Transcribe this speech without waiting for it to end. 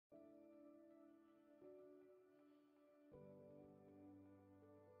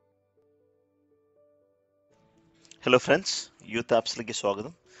Hello friends, youth ആപ്സിലേക്ക്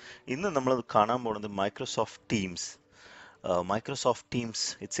സ്വാഗതം. ഇന്ന് നമ്മൾ കാണാൻ പോകുന്നത് Microsoft teams. Microsoft teams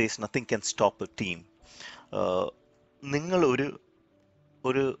it says nothing can stop A team. നിങ്ങൾ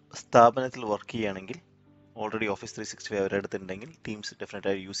ഒരു സ്ഥാപനത്തിൽ വർക്ക് ചെയ്യുകയാണെങ്കിൽ ഓൾറെഡി ഓഫീസ് 365 അവരുടെ അടുത്തുണ്ടെങ്കിൽ ടീംസ്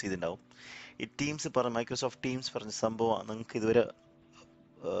ഡെഫിനറ്റായി യൂസ് ചെയ്തിട്ടുണ്ടാവും. ഈ ടീംസ് മൈക്രോസോഫ്റ്റ് ടീംസ് പറഞ്ഞ സംഭവം നിങ്ങൾക്ക് ഇതുവരെ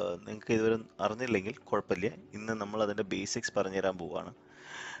അറിഞ്ഞില്ലെങ്കിൽ കുഴപ്പമില്ല. ഇന്ന് നമ്മൾ അതിൻ്റെ ബേസിക്സ് പറഞ്ഞുതരാൻ പോവുകയാണ്.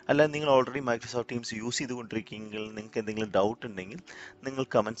 അല്ല, നിങ്ങൾ ഓൾറെഡി മൈക്രോസോഫ്റ്റ് ടീംസ് യൂസ് ചെയ്തുകൊണ്ടിരിക്കുമെങ്കിൽ നിങ്ങൾക്ക് എന്തെങ്കിലും ഡൗട്ട് ഉണ്ടെങ്കിൽ നിങ്ങൾ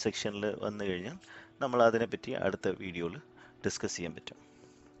കമൻറ്റ് സെക്ഷനിൽ വന്നു കഴിഞ്ഞാൽ നമ്മൾ അതിനെപ്പറ്റി അടുത്ത വീഡിയോയിൽ ഡിസ്കസ് ചെയ്യാൻ പറ്റും.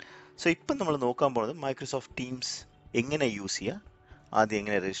 സോ ഇപ്പം നമ്മൾ നോക്കാൻ പോകുന്നത് മൈക്രോസോഫ്റ്റ് ടീംസ് എങ്ങനെ യൂസ് ചെയ്യുക, ആദ്യം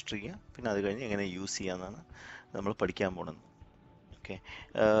എങ്ങനെ രജിസ്റ്റർ ചെയ്യുക, പിന്നെ അത് കഴിഞ്ഞ് എങ്ങനെ യൂസ് ചെയ്യുക എന്നാണ് നമ്മൾ പഠിക്കാൻ പോകുന്നത്. ഓക്കെ,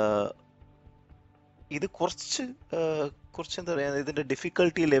 ഇത് കുറച്ച് എന്താ പറയുക, ഇതിൻ്റെ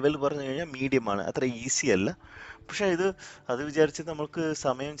ഡിഫിക്കൽട്ടി ലെവൽ പറഞ്ഞു കഴിഞ്ഞാൽ മീഡിയം ആണ്, അത്ര ഈസി അല്ല. പക്ഷേ അത് വിചാരിച്ച് നമുക്ക്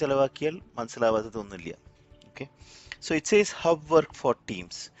സമയം ചിലവാക്കിയാൽ മനസ്സിലാവാത്തതൊന്നുമില്ല. Okay, so it says hub work for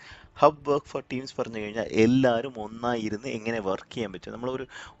teams. Hub work for teams പറഞ്ഞു കഴിഞ്ഞാൽ എല്ലാവരും ഒന്നായി ഇരുന്ന് എങ്ങനെ വർക്ക് ചെയ്യാൻ പറ്റും. നമ്മളൊരു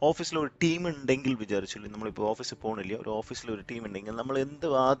ഓഫീസിൽ ഒരു ടീം ഉണ്ടെങ്കിൽ വിചാരിച്ചില്ലേ, നമ്മളിപ്പോൾ ഓഫീസിൽ പോകണില്ല, ഒരു ഓഫീസിൽ ഒരു ടീം ഉണ്ടെങ്കിൽ നമ്മൾ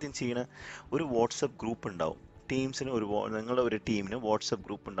ആദ്യം ചെയ്യണ ഒരു വാട്സപ്പ് ഗ്രൂപ്പ് ഉണ്ടാവും. ടീംസിന് നിങ്ങളുടെ ഒരു ടീമിന് വാട്സപ്പ്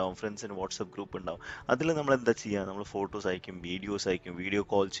ഗ്രൂപ്പ് ഉണ്ടാവും, ഫ്രണ്ട്സിന് വാട്സപ്പ് ഗ്രൂപ്പ് ഉണ്ടാവും. അതിൽ നമ്മൾ എന്താ ചെയ്യുക, നമ്മൾ ഫോട്ടോസ് അയക്കും, വീഡിയോസ് അയക്കും, വീഡിയോ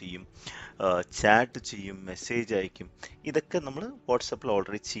കോൾ ചെയ്യും, ചാറ്റ് ചെയ്യും, മെസ്സേജ് അയക്കും. ഇതൊക്കെ നമ്മൾ വാട്സപ്പിൽ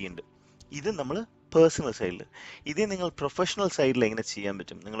ഓൾറെഡി ചെയ്യുന്നുണ്ട്. ഇത് നമ്മൾ പേഴ്സണൽ സൈഡിൽ. ഇതേ നിങ്ങൾ പ്രൊഫഷണൽ സൈഡിൽ എങ്ങനെ ചെയ്യാൻ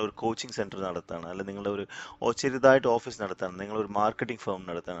പറ്റും? നിങ്ങളൊരു കോച്ചിങ് സെൻറ്റർ നടത്തുകയാണ്, അല്ലെങ്കിൽ നിങ്ങളൊരു ചെറുതായിട്ട് ഓഫീസ് നടത്തുകയാണ്, നിങ്ങളൊരു മാർക്കറ്റിംഗ് ഫേം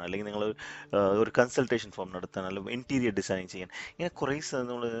നടത്തുകയാണ്, അല്ലെങ്കിൽ നിങ്ങൾ ഒരു കൺസൾട്ടേഷൻ ഫേം നടത്തുകയാണ്, അല്ലെങ്കിൽ ഇൻറ്റീരിയർ ഡിസൈനിങ് ചെയ്യാൻ, ഇങ്ങനെ കുറേ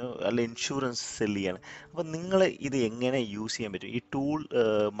നമ്മൾ അല്ല ഇൻഷുറൻസ് സെല് ചെയ്യാണ്. അപ്പം നിങ്ങൾ ഇത് എങ്ങനെ യൂസ് ചെയ്യാൻ പറ്റും? ഈ ടൂൾ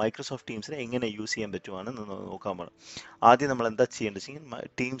മൈക്രോസോഫ്റ്റ് ടീംസിനെ എങ്ങനെ യൂസ് ചെയ്യാൻ പറ്റുവാണ് നോക്കാൻ പോകണം. ആദ്യം നമ്മൾ എന്താ ചെയ്യേണ്ടത്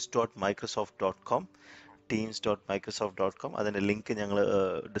വെച്ചാൽ teams.microsoft.com teams.microsoft.com അതിൻ്റെ ലിങ്ക് ഞങ്ങൾ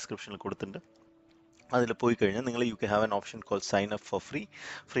ഡിസ്ക്രിപ്ഷനിൽ കൊടുത്തിട്ടുണ്ട്. അതിൽ പോയി കഴിഞ്ഞാൽ നിങ്ങൾ U K have an option call sign up four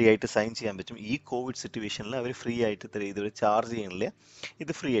free ആയിട്ട് സൈൻ ചെയ്യാൻ പറ്റും. ഈ കോവിഡ് സിറ്റുവേഷനിൽ അവർ ഫ്രീ ആയിട്ട് ഇതുവരെ ചാർജ് ചെയ്യണില്ല,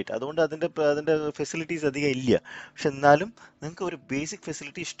 ഇത് ഫ്രീ ആയിട്ട്. അതുകൊണ്ട് അതിൻ്റെ ഫെസിലിറ്റീസ് അധികം ഇല്ല. പക്ഷെ എന്നാലും നിങ്ങൾക്ക് ഒരു ബേസിക്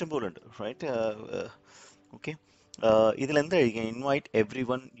ഫെസിലിറ്റി ഇഷ്ടം പോലെ ഉണ്ട്, റൈറ്റ്? ഓക്കെ, ഇതിലെന്താ കഴിക്കുക, invite every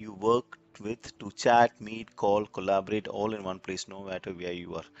one you work with to chat, meet, call, collaborate all in one place, no matter where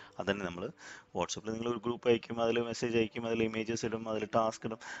you are. അതന്നെ നമ്മൾ വാട്സപ്പിൽ നിങ്ങൾ ഒരു ഗ്രൂപ്പ് അയക്കും, അതിൽ മെസ്സേജ് അയക്കും, അതിൽ ഇമേജസ് ഇടും, അതിൽ ടാസ്ക്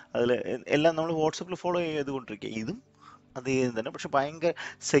ഇടും, അതിൽ എല്ലാം നമ്മൾ വാട്സപ്പിൽ ഫോളോ ചെയ്തുകൊണ്ടിരിക്കുക. ഇതും അതേ തന്നെ, പക്ഷെ ഭയങ്കര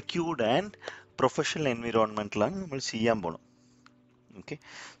സെക്യൂർഡ് ആൻഡ് പ്രൊഫഷണൽ എൻവിറോൺമെൻറ്റിലാണ് നമ്മൾ ചെയ്യാൻ പോകണം. Okay,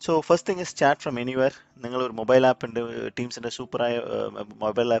 so first thing is chat from anywhere. നിങ്ങളൊരു മൊബൈൽ ആപ്പ് ഉണ്ട്, ടീംസിൻ്റെ സൂപ്പറായ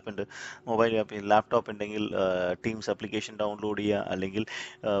മൊബൈൽ ആപ്പ് ഉണ്ട്. മൊബൈൽ ആപ്പ് ലാപ്ടോപ്പ് ഉണ്ടെങ്കിൽ ടീംസ് ആപ്ലിക്കേഷൻ ഡൗൺലോഡ് ചെയ്യുക, അല്ലെങ്കിൽ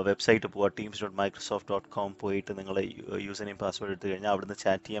വെബ്സൈറ്റ് പോവുക, teams.microsoft.com പോയിട്ട് നിങ്ങളെ യൂസർ നെയിം പാസ്വേഡ് എടുത്തു കഴിഞ്ഞാൽ അവിടുന്ന്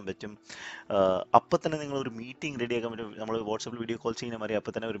ചാറ്റ് ചെയ്യാൻ പറ്റും. അപ്പം തന്നെ നിങ്ങളൊരു മീറ്റിംഗ് റെഡിയാക്കാൻ പറ്റും. നമ്മൾ വാട്സപ്പിൽ വീഡിയോ കോൾ ചെയ്യുന്ന മാതിരി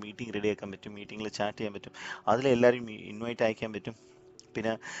അപ്പം തന്നെ ഒരു മീറ്റിംഗ് റെഡിയാക്കാൻ പറ്റും, മീറ്റിങ്ങിൽ ചാറ്റ് ചെയ്യാൻ പറ്റും, അതിലെല്ലാവരും ഇൻവൈറ്റ് അയക്കാൻ പറ്റും.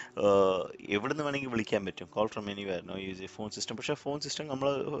 പിന്നെ എവിടെ നിന്ന് വേണമെങ്കിൽ വിളിക്കാൻ പറ്റും, call from anywhere, no use phone system. പക്ഷേ ഫോൺ സിസ്റ്റം നമ്മൾ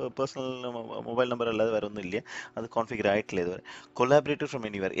പേഴ്സണൽ മൊബൈൽ നമ്പർ അല്ലാതെ വേറെ ഒന്നുമില്ല, അത് കോൺഫിഗർ ആയിട്ടില്ല ഇതുവരെ. കൊലാബറേറ്റർ ഫ്രം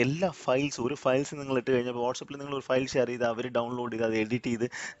എനിവെയർ, എല്ലാ ഒരു ഫയൽസ് നിങ്ങൾ ഇട്ട് കഴിഞ്ഞാൽ വാട്സപ്പിൽ നിങ്ങൾ ഒരു ഫയൽ ഷെയർ ചെയ്ത് അവർ ഡൗൺലോഡ് ചെയ്ത് അത് എഡിറ്റ് ചെയ്ത്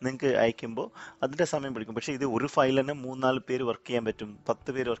നിങ്ങൾക്ക് അയക്കുമ്പോൾ അതിൻ്റെ സമയം പിടിക്കും. പക്ഷേ ഇത് ഒരു ഫയൽ തന്നെ 3-4 പേര് വർക്ക് ചെയ്യാൻ പറ്റും,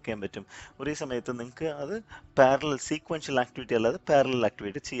 10 പേര് വർക്ക് ചെയ്യാൻ പറ്റും. ഒരേ സമയത്ത് നിങ്ങൾക്ക് അത് സീക്വൻഷ്യൽ ആക്ടിവിറ്റി അല്ലാതെ പാരലൽ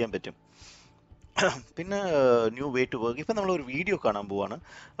ആക്ടിവിറ്റി ചെയ്യാൻ പറ്റും. പിന്നെ ന്യൂ വേ ടു വർക്ക്. ഇപ്പം നമ്മളൊരു വീഡിയോ കാണാൻ പോവാണ്.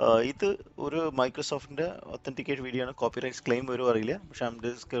 ഇത് ഒരു മൈക്രോസോഫ്റ്റിൻ്റെ ഒത്തൻറ്റിക്കേറ്റ് വീഡിയോ ആണ്, കോപ്പിറൈറ്റ്സ് ക്ലെയിം വരുമോ അറിയില്ല, പക്ഷേ I M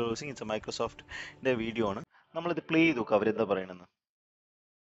discussing it's A മൈക്രോസോഫ്റ്റിൻ്റെ video ആണ്. നമ്മളിത് പ്ലേ ചെയ്ത് നോക്കാം അവരെന്താ പറയണമെന്ന്.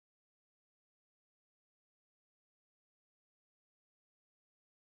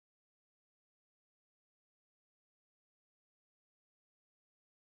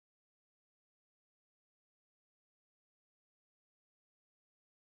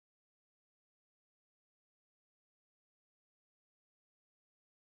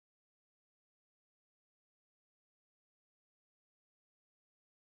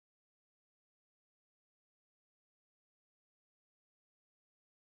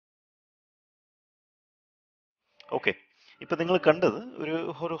 ഓക്കെ, ഇപ്പം നിങ്ങൾ കണ്ടത് ഒരു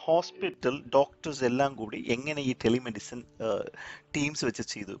ഒരു ഹോസ്പിറ്റൽ ഡോക്ടേഴ്സ് എല്ലാം കൂടി എങ്ങനെ ഈ ടെലിമെഡിസിൻ ടീംസ് വെച്ച്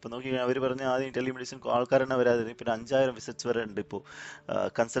ചെയ്തു. ഇപ്പം നോക്കി അവർ പറഞ്ഞ ആദ്യം ടെലിമെഡിസിൻ ആൾക്കാരെന്നെ വരാതെ, പിന്നെ 5000 വിസിറ്റ്സ് വരെ ഉണ്ട് ഇപ്പോൾ.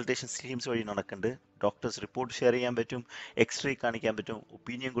 കൺസൾട്ടേഷൻ ടീംസ് വഴി നടക്കുന്നുണ്ട്. ഡോക്ടേഴ്സ് റിപ്പോർട്ട് ഷെയർ ചെയ്യാൻ പറ്റും, എക്സ്റേ കാണിക്കാൻ പറ്റും,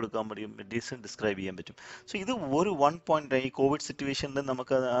 ഒപ്പീനിയൻ കൊടുക്കാൻ പറ്റും, മെഡിസിൻ ഡിസ്ക്രൈബ് ചെയ്യാൻ പറ്റും. സോ ഇത് ഒരു പോയിന്റ് ഈ കോവിഡ് സിറ്റുവേഷനിൽ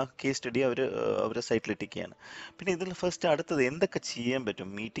നമുക്ക് ആ കേസ് സ്റ്റഡി അവരുടെ സൈറ്റിൽ ഇട്ടിക്കുകയാണ്. പിന്നെ ഇതിൽ ഫസ്റ്റ് അടുത്തത് എന്തൊക്കെ ചെയ്യാൻ പറ്റും?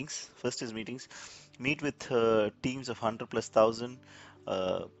 Meetings, first is meetings. Meet with teams of 100 plus 1000.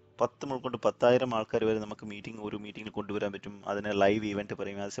 10 കൊണ്ട് 10,000 ആൾക്കാർ വരെ നമുക്ക് ഒരു മീറ്റിങ്ങിൽ കൊണ്ടുവരാൻ പറ്റും. അതിനെ ലൈവ് ഇവന്റ്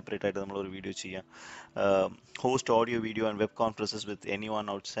പറയും. അത് സെപ്പറേറ്റ് ആയിട്ട് നമ്മൾ ഒരു വീഡിയോ ചെയ്യാം. Host audio video and web conferences with any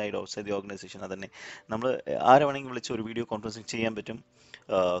one outside the organisation. അതന്നെ നമ്മൾ ആരെ വേണമെങ്കിൽ വിളിച്ച് ഒരു വീഡിയോ കോൺഫറൻസിങ് ചെയ്യാൻ പറ്റും.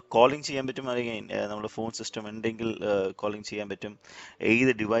 കോളിംഗ് ചെയ്യാൻ പറ്റും. അല്ലെങ്കിൽ നമ്മുടെ ഫോൺ സിസ്റ്റം ഉണ്ടെങ്കിൽ കോളിംഗ് ചെയ്യാൻ പറ്റും.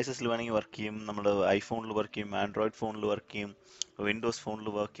 ഏത് ഡിവൈസസിൽ വേണമെങ്കിൽ വർക്ക് ചെയ്യും. നമ്മൾ ഐഫോണിൽ വർക്ക് ചെയ്യും, ആൻഡ്രോയിഡ് ഫോണിൽ വർക്ക് ചെയ്യും, വിൻഡോസ് ഫോണിൽ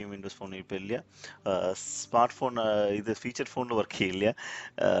വർക്ക് ചെയ്യും. വിൻഡോസ് ഫോണിൽ ഇപ്പോൾ ഇല്ല. സ്മാർട്ട് ഫോൺ ഇത് ഫീച്ചർ ഫോണിൽ വർക്ക് ചെയ്യില്ല.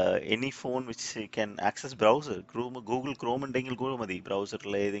 Any phone which can access browser, Google Chrome ഉണ്ടെങ്കിൽ കൂടെ മതി.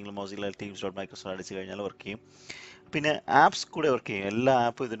 ബ്രൗസറിൽ ഏതെങ്കിലും മോസില്ല ടീംസ് ഡോട്ട് മൈക്രോസോഫ്റ്റ് അടിച്ച് കഴിഞ്ഞാൽ വർക്ക് ചെയ്യും. പിന്നെ ആപ്സ് കൂടെ വർക്ക് ചെയ്യും. എല്ലാ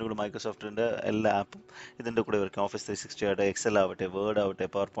ആപ്പും ഇതിൻ്റെ കൂടെ, മൈക്രോസോഫ്റ്റിൻ്റെ എല്ലാ ആപ്പും ഇതിൻ്റെ കൂടെ വർക്ക് ചെയ്യും. ഓഫീസ് 360 ആവട്ടെ, എക്സൽ ആവട്ടെ, വേർഡ് ആവട്ടെ,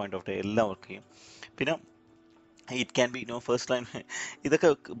 പവർ പോയിന്റ് ആവട്ടെ, എല്ലാം വർക്ക് ചെയ്യും. പിന്നെ it can be first line. ഇതൊക്കെ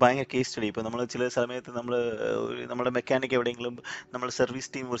ഭയങ്കര കേസ് സ്റ്റഡി. ഇപ്പോൾ നമ്മൾ ചില സമയത്ത് നമ്മുടെ മെക്കാനിക് എവിടെയെങ്കിലും നമ്മൾ സർവീസ്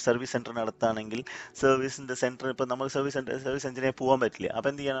ടീം ഒരു സർവീസ് സെൻറ്റർ നടത്തുകയാണെങ്കിൽ സർവീസിൻ്റെ സെൻറ്റർ ഇപ്പോൾ നമ്മൾ സർവീസ് എഞ്ചിനീയർ പോകാൻ പറ്റില്ല. അപ്പോൾ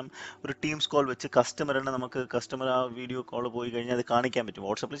എന്ത് ചെയ്യണം, ഒരു ടീംസ് കോൾ വെച്ച് കസ്റ്റമർ ആ വീഡിയോ കോൾ പോയി കഴിഞ്ഞാൽ അത് കാണിക്കാൻ പറ്റും.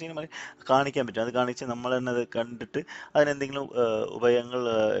 വാട്സപ്പിൽ ചെയ്യുന്ന കാണിക്കാൻ പറ്റും. അത് കാണിച്ച് നമ്മൾ തന്നെ അത് കണ്ടിട്ട് അതിനെന്തെങ്കിലും ഉപയോഗങ്ങൾ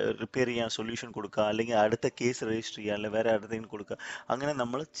റിപ്പയർ ചെയ്യാൻ സൊല്യൂഷൻ കൊടുക്കുക, അല്ലെങ്കിൽ അടുത്ത കേസ് രജിസ്റ്റർ ചെയ്യുക, അല്ലെങ്കിൽ വേറെ അടുത്തെങ്കിലും കൊടുക്കുക. അങ്ങനെ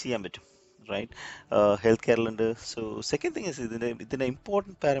നമ്മൾ ചെയ്യാൻ പറ്റും. Right. Health കെയറിലുണ്ട്. So second thing is ഇതിൻ്റെ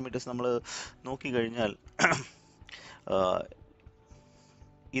ഇമ്പോർട്ടൻറ്റ് പാരാമീറ്റേഴ്സ് നമ്മൾ നോക്കിക്കഴിഞ്ഞാൽ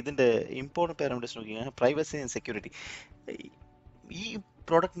ഇതിൻ്റെ ഇമ്പോർട്ടൻറ്റ് പാരാമീറ്റേഴ്സ് നോക്കിക്കഴിഞ്ഞാൽ പ്രൈവസി ആൻഡ് സെക്യൂരിറ്റി. ഈ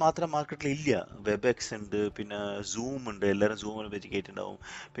പ്രോഡക്റ്റ് മാത്രം മാർക്കറ്റിൽ ഇല്ല. വെബെക്സ് ഉണ്ട്, പിന്നെ സൂം ഉണ്ട്. എല്ലാവരും സൂമിനെ പറ്റി കേട്ടിട്ടുണ്ടാവും.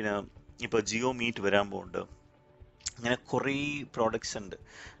 പിന്നെ ഇപ്പോൾ ജിയോ മീറ്റ് വരാൻ പോകുന്നുണ്ട്. അങ്ങനെ കുറേ പ്രോഡക്റ്റ്സ് ഉണ്ട്.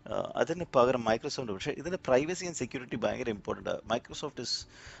 അതിന് പകരം മൈക്രോസോഫ്റ്റ്. പക്ഷേ ഇതിൻ്റെ പ്രൈവസി ആൻഡ് സെക്യൂരിറ്റി ഭയങ്കര important. Microsoft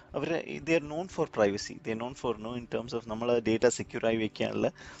they are known for privacy. They are known for in terms of നമ്മൾ ഡേറ്റ സെക്യൂറായി വെക്കാനുള്ള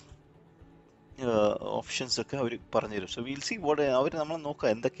ഓപ്ഷൻസ് ഒക്കെ അവർ പറഞ്ഞുതരും. സോ വിൽ സി അവർ നമ്മൾ നോക്കുക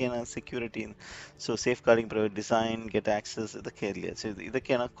എന്തൊക്കെയാണ് security. So safe guarding, private design, get access, ഇതൊക്കെ അല്ലേ. സോ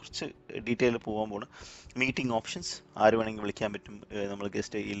ഇതൊക്കെയാണ് കുറച്ച് ഡീറ്റെയിൽ പോകാൻ പോകുന്നത്. മീറ്റിംഗ് ഓപ്ഷൻസ്, ആര് വേണമെങ്കിൽ വിളിക്കാൻ പറ്റും. നമ്മൾ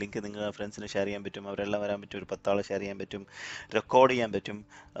ഗസ്റ്റ് ഈ ലിങ്ക് നിങ്ങളുടെ ഫ്രണ്ട്സിന് ഷെയർ ചെയ്യാൻ പറ്റും. അവരെല്ലാം വരാൻ പറ്റും. ഒരു 10 ആളെ ഷെയർ ചെയ്യാൻ പറ്റും. റെക്കോർഡ് ചെയ്യാൻ പറ്റും.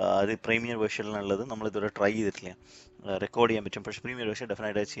 അത് പ്രീമിയർ വേർഷനിലുള്ളത്. നമ്മളിതുവരെ ട്രൈ ചെയ്തിട്ടില്ല. റെക്കോർഡ് ചെയ്യാൻ പറ്റും. പക്ഷേ പ്രീമിയർ വേർഷൻ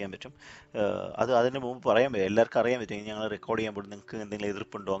ഡെഫിനറ്റായിട്ട് ചെയ്യാൻ പറ്റും. അത് അതിന് മുമ്പ് പറയാൻ പറ്റും, എല്ലാവർക്കും അറിയാൻ പറ്റും ഞങ്ങൾ റെക്കോർഡ് ചെയ്യാൻ പറ്റും. നിങ്ങൾക്ക് എന്തെങ്കിലും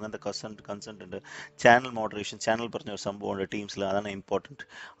എതിർപ്പുണ്ടോ, അങ്ങനത്തെ കൺസെൻറ്റ് ഉണ്ട്. ചാനൽ മോഡറേഷൻ, ചാനൽ പറഞ്ഞ ഒരു സംഭവമുണ്ട് ടീംസിൽ. അതാണ് ഇമ്പോർട്ടൻറ്റ്.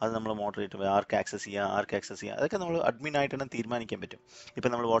 അത് നമ്മൾ മോഡറേറ്റ് ആർക്ക് ആക്സസ് ചെയ്യുക, അതൊക്കെ നമ്മൾ അഡ്മിനായിട്ട് തന്നെ തീരുമാനിക്കാൻ പറ്റും. ഇപ്പം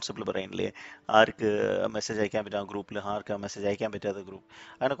നമ്മൾ വാട്സപ്പിൽ പറയുന്നില്ലേ ആർക്ക് മെസ്സേജ് അയക്കാൻ പറ്റും, ആ ഗ്രൂപ്പിൽ ആർക്ക് മെസ്സേജ് അയക്കാൻ പറ്റാത്ത ഗ്രൂപ്പ്,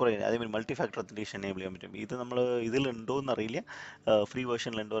 അങ്ങനെ കുറേ. അതേമാതിരി മൾട്ടി ഫാക്ടർ ഒത്തൻറ്റിക്കേഷൻ എനേബിൾ ചെയ്യാൻ പറ്റും. ഇത് നമ്മൾ ഇതിലുണ്ടോ എന്നറിയില്ല, ഫ്രീ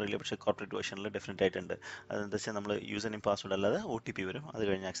വേർഷനിലുണ്ടോ അറിയില്ല. പക്ഷേ കോർപ്പറേറ്റ് വേർഷനിൽ ഡെഫിനറ്റ് ആയിട്ടുണ്ട്. അതെന്താ വെച്ചാൽ നമ്മൾ യൂസർ നെയിം പാസ്വേഡ് അല്ലാതെ OTP വരും. അത്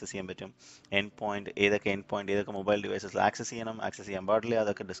കഴിഞ്ഞ് ആക്സസ് ചെയ്യാൻ പറ്റും. ഏതൊക്കെ മൊബൈൽ ഡിവൈസസിൽ ആക്സസ് ചെയ്യാൻ പാടില്ല,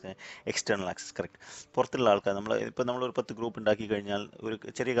 അതൊക്കെ എക്സ്റ്റേണൽ ആക്സസ്. കറക്റ്റ്. പുറത്തുള്ള ആൾക്കാർ നമ്മളൊരു 10 ഗ്രൂപ്പ് ഉണ്ടാക്കി കഴിഞ്ഞാൽ, ഒരു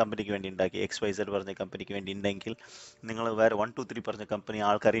ചെറിയ കമ്പനിക്ക് വേണ്ടി ഉണ്ടാക്കി, XYZ പറഞ്ഞ കമ്പനിക്ക് വേണ്ടി ഉണ്ടെങ്കിൽ നിങ്ങൾ വേറെ 1 2 3 പറഞ്ഞ കമ്പനി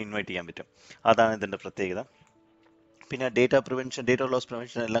ആൾക്കാരെ ഇൻവൈറ്റ് ചെയ്യാൻ പറ്റും. അതാണ് ഇതിൻ്റെ പ്രത്യേകത. പിന്നെ ഡേറ്റ ലോസ്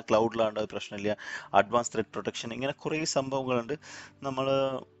പ്രിവെൻഷൻ എല്ലാം ക്ലൗഡിലാണ്, പ്രശ്നമില്ല. അഡ്വാൻസ് ത്രെറ്റ് പ്രൊട്ടക്ഷൻ, ഇങ്ങനെ കുറേ സംഭവങ്ങളുണ്ട്. നമ്മൾ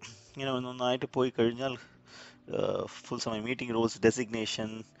ഇങ്ങനെ നന്നായിട്ട് പോയി കഴിഞ്ഞാൽ ഫുൾ സമയം meeting rules, designation,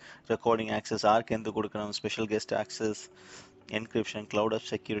 recording access, ആർക്ക് എന്ത് കൊടുക്കണം, special guest access, encryption, cloud of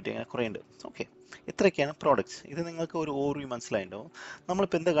security, അങ്ങനെ കുറേ ഉണ്ട്. ഓക്കെ, ഇത്രയൊക്കെയാണ് പ്രോഡക്റ്റ്സ്. ഇത് നിങ്ങൾക്ക് ഒരു ഓവർവ്യൂ മനസ്സിലായിട്ടുണ്ടാവും.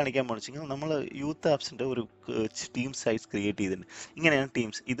 നമ്മളിപ്പോൾ എന്താ കാണിക്കാൻ പോകുന്നത്, നമ്മൾ യൂത്ത് ആപ്സിൻ്റെ ഒരു ടീം സൈറ്റ്സ് ക്രിയേറ്റ് ചെയ്തിട്ടുണ്ട്. ഇങ്ങനെയാണ്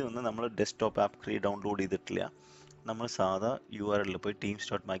ടീംസ്. ഇതൊന്നും നമ്മൾ ഡെസ്ക്ടോപ്പ് ആപ്പ് ഡൗൺലോഡ് ചെയ്തിട്ടില്ല. നമ്മൾ സാധാ URL പോയി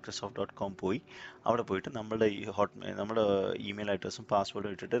teams.microsoft.com പോയി അവിടെ പോയിട്ട് നമ്മുടെ നമ്മുടെ ഇമെയിൽ അഡ്രസ്സും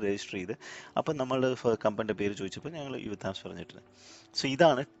പാസ്വേഡും ഇട്ടിട്ട് രജിസ്റ്റർ ചെയ്ത്, അപ്പം നമ്മളുടെ കമ്പനിയുടെ പേര് ചോദിച്ചപ്പോൾ ഞങ്ങൾ യൂത്ത് ആപ്സ് പറഞ്ഞിട്ടുണ്ട്. സോ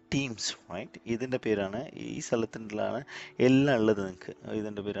ഇതാണ് ടീംസ്, റൈറ്റ്. ഇതിൻ്റെ പേരാണ്, ഈ സ്ഥലത്തിലാണ് എല്ലാം ഉള്ളത് നിങ്ങൾക്ക്.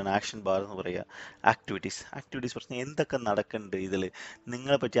 ഇതിൻ്റെ പേരാണ് ആക്ഷൻ ബാർ എന്ന് പറയുക. ആക്ടിവിറ്റീസ് പറഞ്ഞാൽ എന്തൊക്കെ നടക്കുന്നുണ്ട് ഇതിൽ.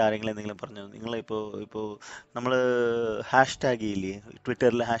 നിങ്ങളെ പറ്റി ആരെങ്കിലും എന്തെങ്കിലും പറഞ്ഞു, ഇപ്പോൾ നമ്മൾ ഹാഷ്ടാഗ് ചെയ്യില്ലേ,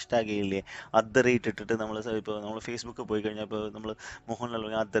 ട്വിറ്ററിൽ ഹാഷ്ടാഗ് ചെയ്യില്ലേ, ഇട്ടിട്ട് നമ്മൾ ഫേസ്ബുക്കിൽ പോയി കഴിഞ്ഞാൽ ഇപ്പോൾ നമ്മൾ മോഹൻലാൽ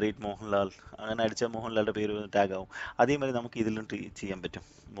 @മോഹൻലാൽ അങ്ങനെ അടിച്ചാൽ മോഹൻലാലിൻ്റെ പേര് ടാഗ് ആവും. അതേമാതിരി നമുക്ക് ഇതിലും ചെയ്യാൻ പറ്റും.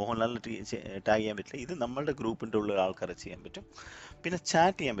 മോഹൻലാലിന് ടാഗ് ചെയ്യാൻ പറ്റില്ല, ഇത് നമ്മളുടെ ഗ്രൂപ്പിൻ്റെ ഉള്ള ആൾക്കാരെ ചെയ്യാൻ പറ്റും. പിന്നെ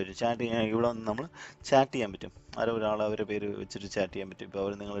ചാറ്റ് ചെയ്യാൻ പറ്റും. ഇവിടെ വന്ന് നമ്മൾ ചാറ്റ് ചെയ്യാൻ പറ്റും. ഒരാൾ അവരുടെ പേര് വെച്ചിട്ട് ചാറ്റ് ചെയ്യാൻ പറ്റും. ഇപ്പോൾ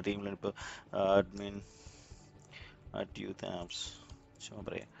അവർ നിങ്ങളുടെ ടീമിലാണ്, ഇപ്പോൾ അഡ്മിൻ @youth apps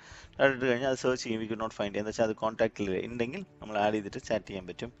പറയാം. ഇട്ട് കഴിഞ്ഞാൽ അത് സെർച്ച് ചെയ്യും. വി കുഡ് നോട്ട് ഫൈൻഡ്, എന്താ വെച്ചാൽ അത് കോൺടാക്റ്റിൽ ഉണ്ടെങ്കിൽ നമ്മൾ ആഡ് ചെയ്തിട്ട് ചാറ്റ് ചെയ്യാൻ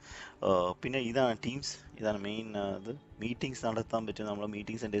പറ്റും. പിന്നെ ഇതാണ് ടീംസ്, ഇതാണ് മെയിൻ. ഇത് മീറ്റിംഗ്സ് നടത്താൻ പറ്റും. നമ്മൾ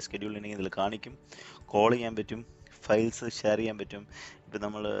മീറ്റിംഗ്സിൻ്റെ സ്കെഡ്യൂൾ ഉണ്ടെങ്കിൽ ഇതിൽ കാണിക്കും. കോൾ ചെയ്യാൻ പറ്റും, ഫയൽസ് ഷെയർ ചെയ്യാൻ പറ്റും. ഇപ്പം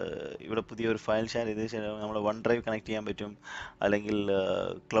നമ്മൾ ഇവിടെ പുതിയൊരു ഫയൽ ഷെയർ ചെയ്ത് നമ്മൾ OneDrive കണക്ട് ചെയ്യാൻ പറ്റും, അല്ലെങ്കിൽ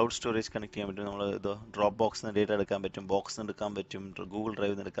ക്ലൗഡ് സ്റ്റോറേജ് കണക്ട് ചെയ്യാൻ പറ്റും. നമ്മൾ ഡ്രോപ്പ് ബോക്സിൽ നിന്ന് ഡേറ്റ എടുക്കാൻ പറ്റും, ബോക്സിൽ നിന്ന് എടുക്കാൻ പറ്റും, ഗൂഗിൾ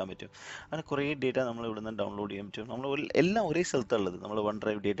ഡ്രൈവിൽ നിന്ന് എടുക്കാൻ പറ്റും. അങ്ങനെ കുറേ ഡേറ്റ നമ്മൾ ഇവിടെ നിന്ന് ഡൗൺലോഡ് ചെയ്യാൻ പറ്റും. നമ്മൾ എല്ലാം ഒരേ സ്ഥലത്തുള്ളത്. നമ്മൾ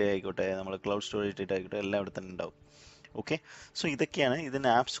OneDrive ഡേറ്റ ആയിക്കോട്ടെ, നമ്മൾ ക്ലൗഡ് സ്റ്റോറേജ് ഡേറ്റ ആയിക്കോട്ടെ, എല്ലാം ഇവിടെ തന്നെ ഉണ്ടാവും. ഓക്കെ. സോ ഇതൊക്കെയാണ് ഇതിൻ്റെ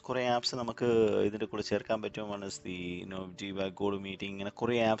ആപ്സ്. കുറേ ആപ്സ് നമുക്ക് ഇതിൻ്റെ കൂടെ ചേർക്കാൻ പറ്റും. One is the ജിവാക്, God meeting, ഇങ്ങനെ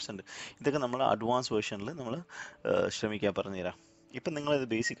കുറേ ആപ്സ് ഉണ്ട്. ഇതൊക്കെ നമ്മൾ അഡ്വാൻസ് വേർഷനിൽ നമ്മൾ ശ്രമിക്കാൻ പറഞ്ഞുതരാം. ഇപ്പം നിങ്ങളിത്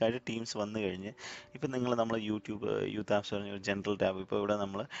ബേസിക് ആയിട്ട് ടീംസ് വന്നു കഴിഞ്ഞ് ഇപ്പം നിങ്ങൾ നമ്മൾ യൂട്യൂബ് യൂത്ത് ആപ്സ് പറഞ്ഞ ഒരു ജനറൽ ടാബ്, ഇപ്പോൾ ഇവിടെ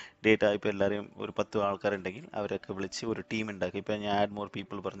നമ്മൾ ഡേറ്റ, ഇപ്പോൾ എല്ലാവരെയും ഒരു 10 ആൾക്കാരുണ്ടെങ്കിൽ അവരൊക്കെ വിളിച്ച് ഒരു ടീം ഉണ്ടാക്കി. ഇപ്പോൾ ഞാൻ ആഡ് മോർ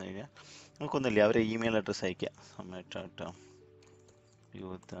പീപ്പിൾ പറഞ്ഞു കഴിഞ്ഞാൽ നമുക്കൊന്നുമില്ല, അവരെ ഇമെയിൽ അഡ്രസ്സ് അയക്കുക. സമയത്താട്ടോ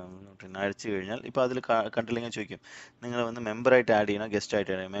യൂത്ത് അടിച്ചു കഴിഞ്ഞാൽ ഇപ്പോൾ അതിൽ കണ്ടില്ലെങ്കിൽ ചോദിക്കും നിങ്ങൾ വന്ന് മെമ്പറായിട്ട് ആഡ് ചെയ്യണം, ഗസ്റ്റ്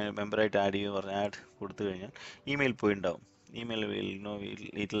ആയിട്ട് ആഡ് ചെയ്യണം. മെമ്പറായിട്ട് ആഡ് ചെയ്യുക പറഞ്ഞാൽ ആഡ് കൊടുത്തു കഴിഞ്ഞാൽ email പോയിണ്ടാവും. Email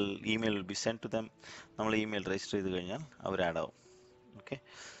email will be send to them. നമ്മൾ ഇമെയിൽ രജിസ്റ്റർ ചെയ്ത് കഴിഞ്ഞാൽ അവർ ആഡ് ആവും. ഓക്കെ.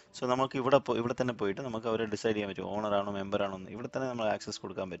 സോ നമുക്ക് ഇവിടെ തന്നെ പോയിട്ട് നമുക്ക് അവരെ ഡിസൈഡ് ചെയ്യാൻ പറ്റും, ഓണറാണോ മെമ്പറാണോ എന്ന്. ഇവിടെ തന്നെ നമ്മൾ ആക്സസ്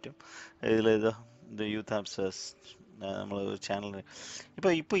കൊടുക്കാൻ പറ്റും. ഇത് യൂത്ത് ആപ്സസ് നമ്മൾ ചാനലിന്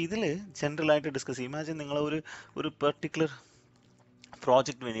ഇപ്പോൾ ഇതിൽ ജനറലായിട്ട് ഡിസ്കസ് ചെയ്യും. ഇമാജിൻ നിങ്ങൾ ഒരു പെർട്ടിക്കുലർ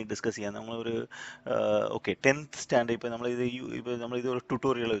പ്രോജക്റ്റ് വേണ്ടി ഡിസ്കസ് ചെയ്യാം. നമ്മളൊരു ഓക്കെ 10th സ്റ്റാൻഡേർഡ്, ഇപ്പോൾ നമ്മളിത് ഒരു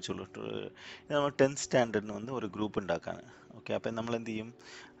ട്യൂട്ടോറിയൽ വെച്ചുള്ളൂ. ഇത് നമ്മൾ 10th സ്റ്റാൻഡേർഡിന് വന്ന് ഒരു ഗ്രൂപ്പ് ഉണ്ടാക്കാണ്. ഓക്കെ. അപ്പം നമ്മൾ എന്ത് ചെയ്യും,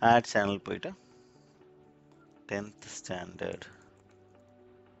 ആഡ് ചാനൽ പോയിട്ട് 10th സ്റ്റാൻഡേർഡ്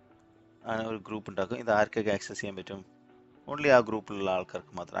അങ്ങനെ ഒരു ഗ്രൂപ്പ് ഉണ്ടാക്കും. ഇത് ആർക്കൊക്കെ ആക്സസ് ചെയ്യാൻ പറ്റും? ഓൺലി ആ ഗ്രൂപ്പിലുള്ള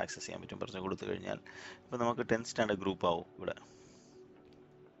ആൾക്കാർക്ക് മാത്രം ആക്സസ് ചെയ്യാൻ പറ്റും പറഞ്ഞു കൊടുത്തു കഴിഞ്ഞാൽ. ഇപ്പോൾ നമുക്ക് 10th സ്റ്റാൻഡേർഡ് ഗ്രൂപ്പ് ആവും. ഇവിടെ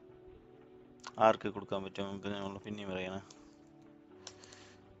ആർക്ക് കൊടുക്കാൻ പറ്റും? പിന്നെ നമ്മൾ പിന്നെയും പറയണേ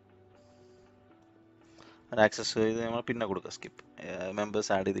ആക്സസ് ചെയ്ത് നമ്മൾ പിന്നെ കൊടുക്കുക, സ്കിപ്പ്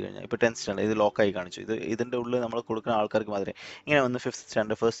മെമ്പേഴ്സ് ആഡ് ചെയ്ത് കഴിഞ്ഞാൽ ഇപ്പോൾ 10th സ്റ്റാൻഡേർഡ് ഇത് ലോക്കായി കാണിച്ചു. ഇതിൻ്റെ ഉള്ളിൽ നമ്മൾ കൊടുക്കുന്ന ആൾക്കാർക്ക് മാത്രമേ ഇങ്ങനെ വന്ന് 5th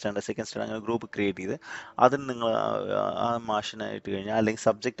standard, 1st standard, 2nd standard അങ്ങനെ ഗ്രൂപ്പ് ക്രിയേറ്റ് ചെയ്ത് അതിന് നിങ്ങൾ ആ മാഷിനായിട്ട് കഴിഞ്ഞാൽ അല്ലെങ്കിൽ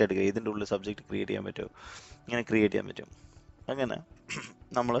സബ്ജക്റ്റ് എടുക്കുക. ഇതിൻ്റെ ഉള്ളിൽ സബ്ജക്റ്റ് ക്രിയേറ്റ് ചെയ്യാൻ പറ്റുമോ? ഇങ്ങനെ ക്രിയേറ്റ് ചെയ്യാൻ പറ്റും. അങ്ങനെ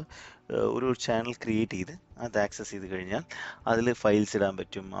നമ്മൾ ഒരു ചാനൽ ക്രിയേറ്റ് ചെയ്ത് അത് ആക്സസ് ചെയ്ത് കഴിഞ്ഞാൽ അതിൽ ഫയൽസ് ഇടാൻ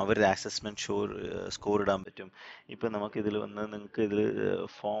പറ്റും, അവരുടെ അസസ്മെൻറ്റ് സ്കോർ ഇടാൻ പറ്റും. ഇപ്പം നമുക്കിതിൽ വന്ന് നിങ്ങൾക്ക് ഇതിൽ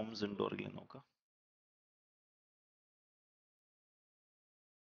ഫോംസ് ഉണ്ടോ അറിയില്ല നോക്കാം.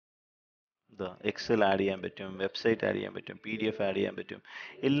 എക്സൽ ആഡ് ചെയ്യാൻ പറ്റും, വെബ്സൈറ്റ് ആഡ് ചെയ്യാൻ പറ്റും, PDF ആഡ് ചെയ്യാൻ പറ്റും,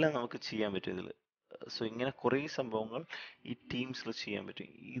 എല്ലാം നമുക്ക് ചെയ്യാൻ പറ്റും ഇതിൽ. സോ ഇങ്ങനെ കുറേ സംഭവങ്ങൾ ഈ ടീംസിൽ ചെയ്യാൻ പറ്റും.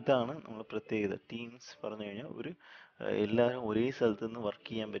 ഇതാണ് നമ്മൾ പ്രത്യേകത. ടീംസ് പറഞ്ഞു കഴിഞ്ഞാൽ എല്ലാവരും ഒരേ സ്ഥലത്ത് നിന്ന് വർക്ക്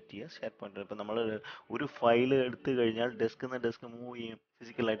ചെയ്യാൻ പറ്റിയ ഷെയർ പോയിന്റ്. ഇപ്പം നമ്മൾ ഒരു ഫയൽ എടുത്തു കഴിഞ്ഞാൽ ഡെസ്കിൽ നിന്ന് ഡെസ്ക് മൂവ് ചെയ്യും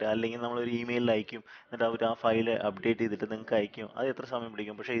ഫിസിക്കലായിട്ട്, അല്ലെങ്കിൽ നമ്മളൊരു ഇമെയിലിൽ അയക്കും, എന്നിട്ട് അവർ ആ ഫയൽ അപ്ഡേറ്റ് ചെയ്തിട്ട് നിങ്ങൾക്ക് അയക്കും. അത് എത്ര സമയം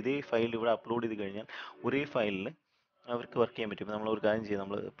പിടിക്കും? പക്ഷേ ഇതേ ഫയൽ ഇവിടെ അപ്ലോഡ് ചെയ്ത് കഴിഞ്ഞാൽ ഒരേ ഫയലിൽ അവർക്ക് വർക്ക് ചെയ്യാൻ പറ്റും. നമ്മൾ ഒരു കാര്യം ചെയ്യാം,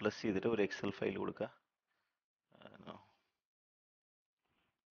 നമ്മൾ പ്ലസ് ചെയ്തിട്ട് ഒരു എക്സൽ ഫയൽ കൊടുക്കുക.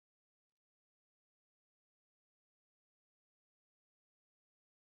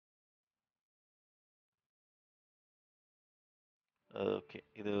 ഓക്കെ.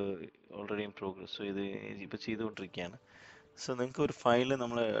 ഇത് ഓൾറെഡി ഇൻ പ്രോഗ്രസ്. സോ ഇത് ഇപ്പോൾ ചെയ്തുകൊണ്ടിരിക്കുകയാണ്. സോ നിങ്ങൾക്ക് ഒരു ഫയൽ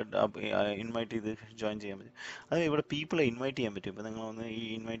നമ്മൾ ഇൻവൈറ്റ് ചെയ്ത് ജോയിൻ ചെയ്യാൻ പറ്റും. അത് ഇവിടെ പീപ്പിളെ ഇൻവൈറ്റ് ചെയ്യാൻ പറ്റും. ഇപ്പോൾ നിങ്ങൾ ഒന്ന് ഈ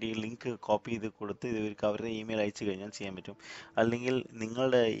ഇൻവൈറ്റ് ചെയ്ത് ലിങ്ക് കോപ്പി ചെയ്ത് കൊടുത്ത് ഇവർക്ക് അവരുടെ ഇമെയിൽ അയച്ചു കഴിഞ്ഞാൽ ചെയ്യാൻ പറ്റും. അല്ലെങ്കിൽ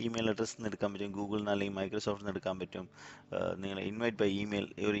നിങ്ങളുടെ ഇമെയിൽ അഡ്രസ്സിൽ നിന്ന് എടുക്കാൻ പറ്റും, ഗൂഗിളിൽ നിന്ന് അല്ലെങ്കിൽ മൈക്രോസോഫ്റ്റിൽ നിന്ന് എടുക്കാൻ പറ്റും. നിങ്ങൾ ഇൻവൈറ്റ് ബൈ ഇമെയിൽ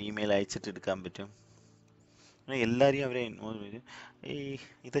ഒരു ഇമെയിൽ അയച്ചിട്ട് എടുക്കാൻ പറ്റും. എല്ലാവരെയും അവരെ ഇൻവോൾവ് ചെയ്യും. ഈ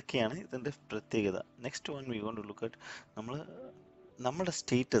ഇതൊക്കെയാണ് ഇതിൻ്റെ പ്രത്യേകത. Next one V want to look at നമ്മുടെ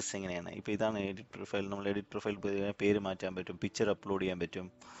സ്റ്റേറ്റസ് എങ്ങനെയാണ്. ഇപ്പോൾ ഇതാണ് എഡിറ്റ് പ്രൊഫൈൽ. നമ്മൾ എഡിറ്റ് പ്രൊഫൈൽ പോയി കഴിഞ്ഞാൽ പേര് മാറ്റാൻ പറ്റും, പിക്ചർ അപ്ലോഡ് ചെയ്യാൻ പറ്റും.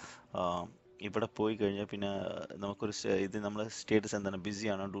 ഇവിടെ പോയി കഴിഞ്ഞാൽ പിന്നെ നമുക്കൊരു ഇത് നമ്മുടെ സ്റ്റേറ്റസ് എന്താണ്, ബിസി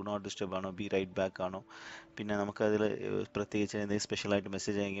ആണോ, ഡു നോട്ട് ഡിസ്റ്റർബ് ആണോ, ബി റൈറ്റ് ബാക്ക് ആണോ. പിന്നെ നമുക്കതിൽ പ്രത്യേകിച്ച് എന്തെങ്കിലും സ്പെഷ്യലായിട്ട്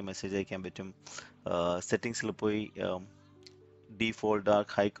മെസ്സേജ് അയക്കാൻ മെസ്സേജ് അയക്കാൻ പറ്റും. സെറ്റിങ്സിൽ പോയി ഡീഫോൾട്ട്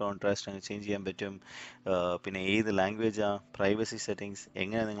ഡാർക്ക് ഹൈ കോൺട്രാസ്റ്റ് അങ്ങ് ചേഞ്ച് ചെയ്യാൻ പറ്റും. പിന്നെ ഏത് ലാംഗ്വേജാണ്, പ്രൈവസി സെറ്റിങ്സ്,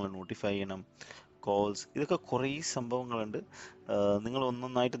 എങ്ങനെ നിങ്ങൾ നോട്ടിഫൈ ചെയ്യണം, കോൾസ്, ഇതൊക്കെ കുറേ സംഭവങ്ങളുണ്ട്. നിങ്ങൾ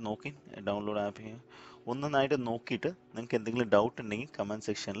ഒന്നൊന്നായിട്ട് നോക്കി ഡൗൺലോഡ് ആപ്പ് ഒന്നൊന്നായിട്ട് നോക്കിയിട്ട് നിങ്ങൾക്ക് എന്തെങ്കിലും ഡൗട്ട് ഉണ്ടെങ്കിൽ കമൻറ്റ്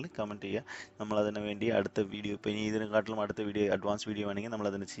സെക്ഷനിൽ കമൻറ്റ് ചെയ്യുക. നമ്മളതിന് വേണ്ടി അടുത്ത വീഡിയോ, ഇപ്പോൾ ഇനി ഇതിനെക്കാട്ടിലും അടുത്ത വീഡിയോ, അഡ്വാൻസ് വീഡിയോ വേണമെങ്കിൽ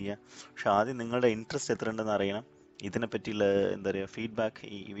നമ്മളതിന് ചെയ്യാം. പക്ഷെ ആദ്യം നിങ്ങളുടെ ഇൻട്രസ്റ്റ് എത്ര ഉണ്ടെന്ന് അറിയണം. ഇതിനെ പറ്റിയുള്ള എന്താ പറയുക ഫീഡ്ബാക്ക്,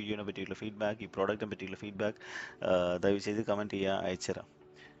 ഈ വീഡിയോനെ പറ്റിയുള്ള ഫീഡ്ബാക്ക്, ഈ പ്രോഡക്റ്റിനെ പറ്റിയുള്ള ഫീഡ്ബാക്ക് ദയവ് ചെയ്ത് കമൻറ്റ് ചെയ്യുക, അയച്ചുതരാം.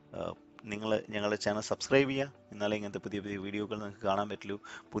 നിങ്ങൾ ഞങ്ങളുടെ ചാനൽ സബ്സ്ക്രൈബ് ചെയ്യുക, എന്നാലേ ഇങ്ങനത്തെ പുതിയ പുതിയ വീഡിയോകൾ നിങ്ങൾക്ക് കാണാൻ പറ്റുള്ളൂ.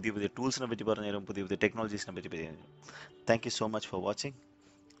 പുതിയ പുതിയ ടൂൾസിനെ പറ്റി പറഞ്ഞുതരും, പുതിയ പുതിയ ടെക്നോളജീസിനെ പറ്റി പറഞ്ഞു തരും. Thank you so much for watching.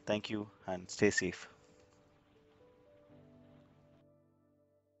 Thank you and stay safe.